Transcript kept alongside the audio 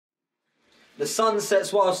The sun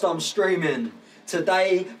sets whilst I'm streaming.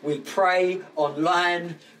 Today we pray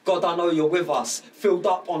online. God, I know you're with us, filled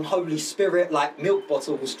up on Holy Spirit like milk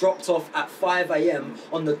bottles dropped off at 5 a.m.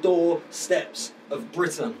 on the doorsteps of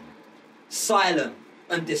Britain. Silent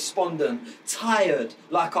and despondent, tired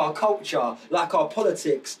like our culture, like our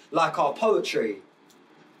politics, like our poetry.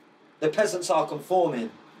 The peasants are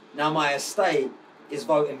conforming. Now my estate is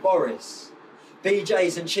voting Boris.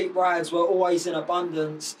 BJS and Cheap rides were always in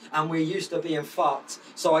abundance and we're used to being fucked,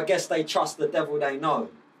 so I guess they trust the devil they know.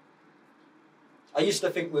 I used to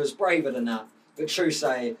think we was braver than that, but true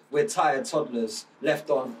say, we're tired toddlers left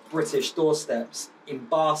on British doorsteps in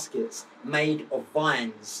baskets made of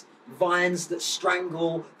vines. Vines that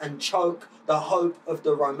strangle and choke the hope of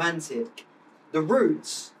the romantic. The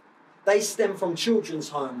roots, they stem from children's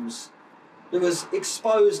homes that was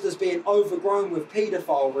exposed as being overgrown with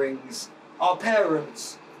paedophile rings. Our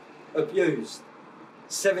parents, abused.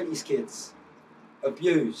 70s kids,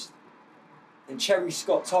 abused. And Cherry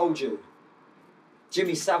Scott told you,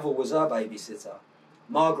 Jimmy Saville was her babysitter.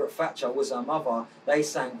 Margaret Thatcher was her mother. They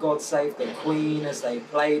sang God Save the Queen as they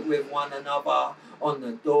played with one another on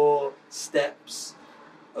the doorsteps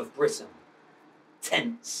of Britain.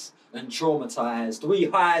 Tense and traumatised, we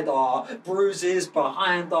hide our bruises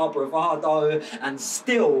behind our bravado, and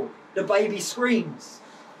still the baby screams.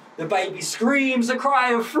 The baby screams a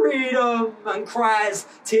cry of freedom and cries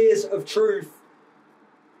tears of truth.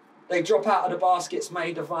 They drop out of the baskets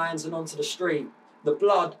made of vines and onto the street. The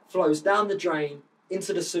blood flows down the drain,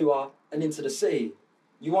 into the sewer and into the sea.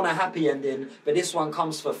 You want a happy ending, but this one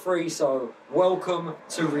comes for free, so welcome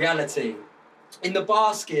to reality. In the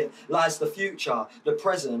basket lies the future, the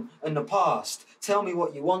present and the past. Tell me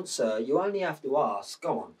what you want, sir. You only have to ask.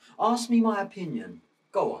 Go on. Ask me my opinion.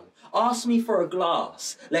 Go on. Ask me for a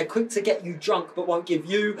glass. They're quick to get you drunk but won't give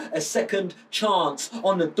you a second chance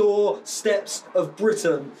on the doorsteps of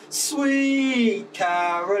Britain. Sweet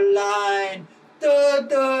Caroline, da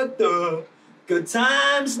da da. Good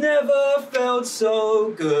times never felt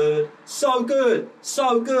so good. So good,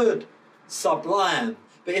 so good. Sublime.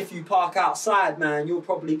 But if you park outside, man, you'll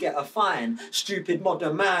probably get a fine. Stupid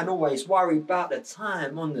modern man, always worried about the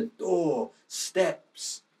time on the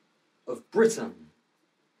doorsteps of Britain.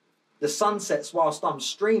 The sun sets whilst I'm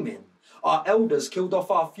streaming. Our elders killed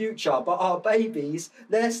off our future, but our babies,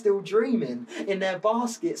 they're still dreaming in their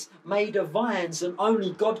baskets made of vines, and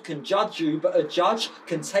only God can judge you, but a judge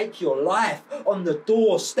can take your life. On the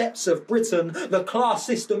doorsteps of Britain, the class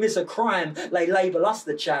system is a crime. They label us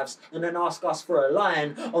the chavs and then ask us for a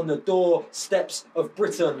line. On the doorsteps of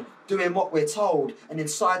Britain, doing what we're told, and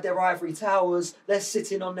inside their ivory towers, they're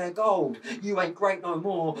sitting on their gold. You ain't great no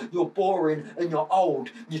more, you're boring and you're old.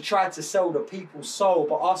 You tried to sell the people's soul,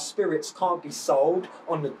 but our spirits can't be sold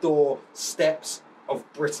on the doorsteps of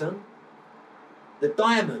Britain. The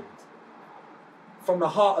diamond from the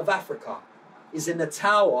heart of Africa is in the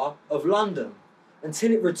Tower of London.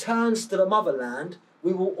 Until it returns to the motherland,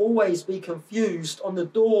 we will always be confused on the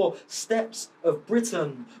doorsteps of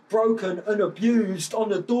Britain, broken and abused on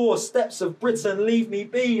the doorsteps of Britain. Leave me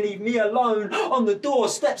be, leave me alone on the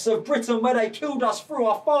doorsteps of Britain where they killed us through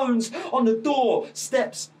our phones. On the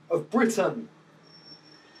doorsteps of Britain.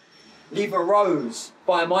 Leave a rose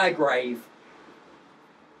by my grave.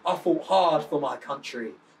 I fought hard for my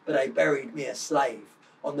country, but they buried me a slave.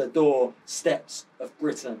 On the doorsteps of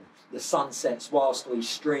Britain. The sun sets whilst we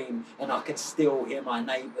stream, and I can still hear my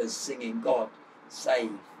neighbours singing God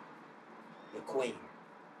Save the Queen.